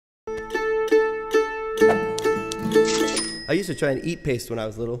I used to try and eat paste when I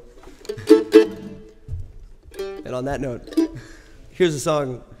was little. And on that note, here's a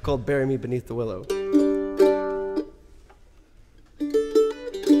song called Bury Me Beneath the Willow.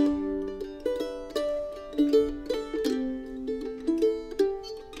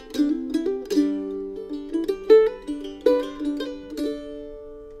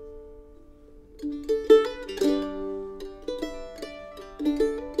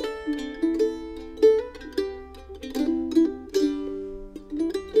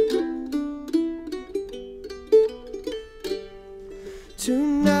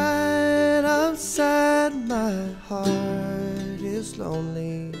 Tonight I'm sad, my heart is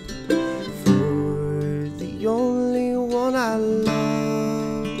lonely for the only one I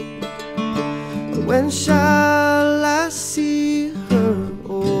love. When shall I see her?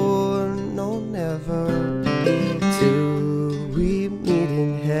 Oh, no, never, till we meet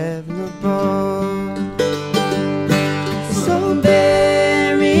in heaven above. So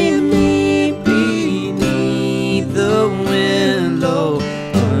bury me beneath the willow,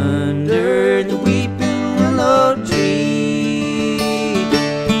 under the weeping willow tree,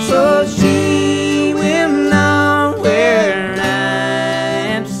 so she will know where I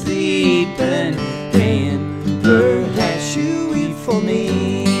am sleeping, and perhaps she'll weep for me.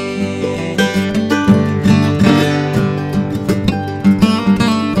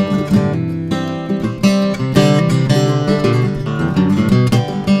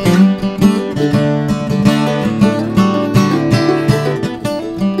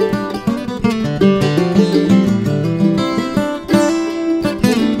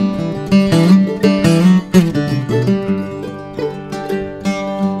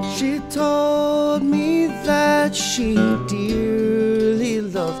 She dearly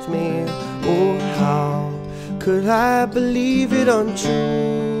loved me. Oh, how could I believe it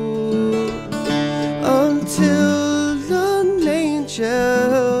untrue, until an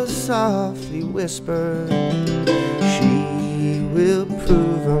angel softly whispered, she will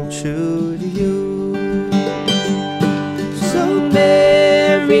prove untrue to you. So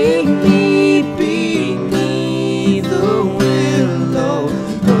bury me beneath the willow,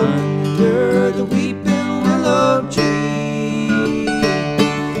 under the weeping tree,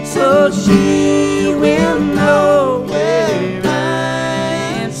 so she will know where I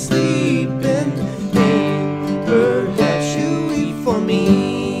am sleeping, and perhaps she'll weep for me.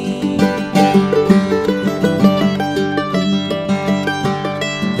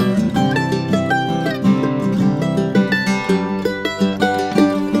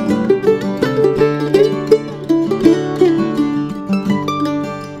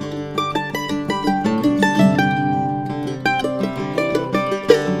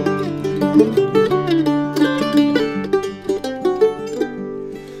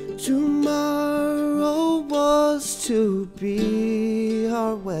 Tomorrow was to be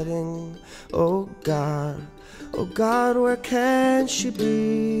our wedding. Oh God, where can she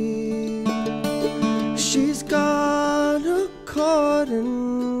be? She's gone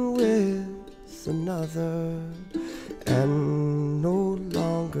a-courting with another, and no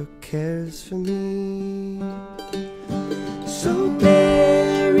longer cares for me.